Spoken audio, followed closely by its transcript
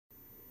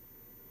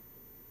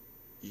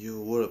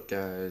Yo, what up,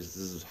 guys?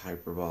 This is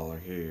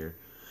Hyperballer here,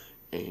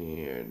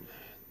 and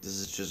this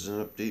is just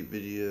an update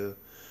video.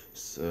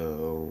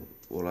 So,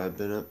 what I've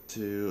been up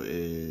to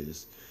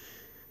is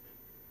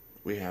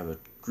we have a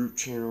group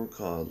channel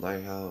called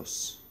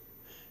Lighthouse,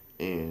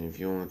 and if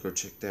you want to go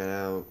check that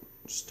out,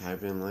 just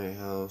type in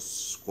Lighthouse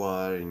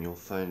Squad, and you'll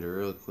find it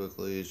really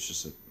quickly. It's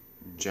just a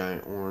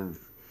giant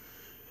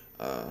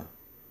uh,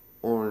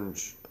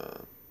 orange, uh,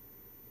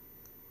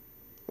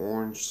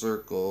 orange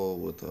circle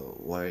with a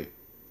white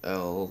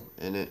L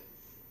in it.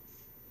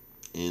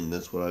 And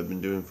that's what I've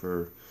been doing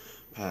for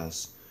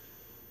past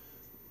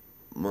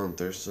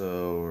month or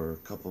so, or a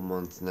couple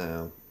months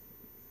now,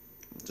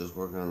 just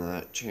working on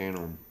that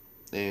channel.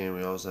 And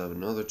we also have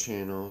another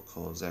channel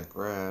called Zach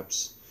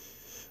Raps.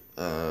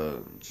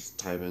 Just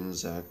type in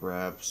Zach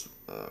Raps,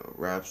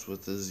 Raps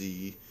with a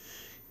Z,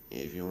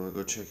 if you want to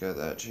go check out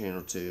that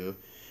channel too.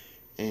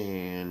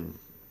 And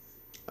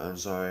I'm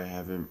sorry I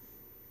haven't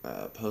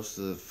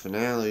posted the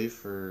finale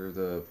for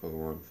the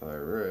Pokemon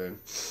Fire Red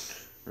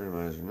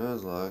Randomizer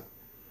Nuzlocke.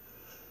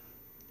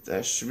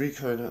 That should be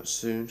coming out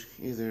soon,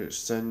 either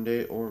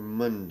Sunday or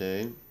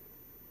Monday.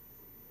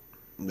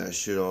 That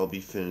should all be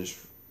finished.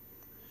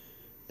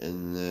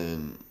 And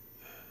then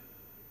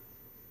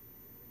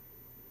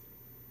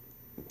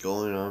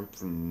going on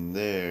from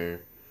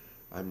there,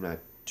 I'm not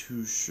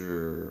too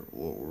sure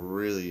what we're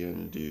really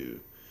going to do.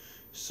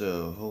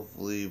 So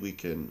hopefully we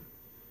can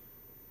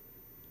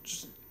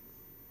just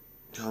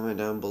comment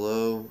down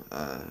below,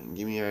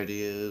 give me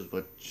ideas,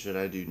 what should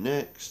I do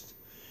next.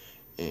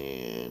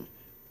 And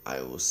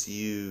I will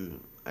see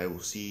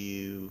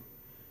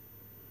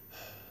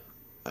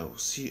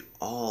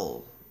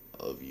all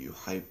of you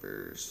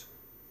hypers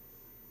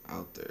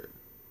out there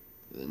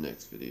in the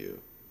next video.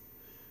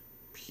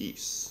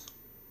 Peace.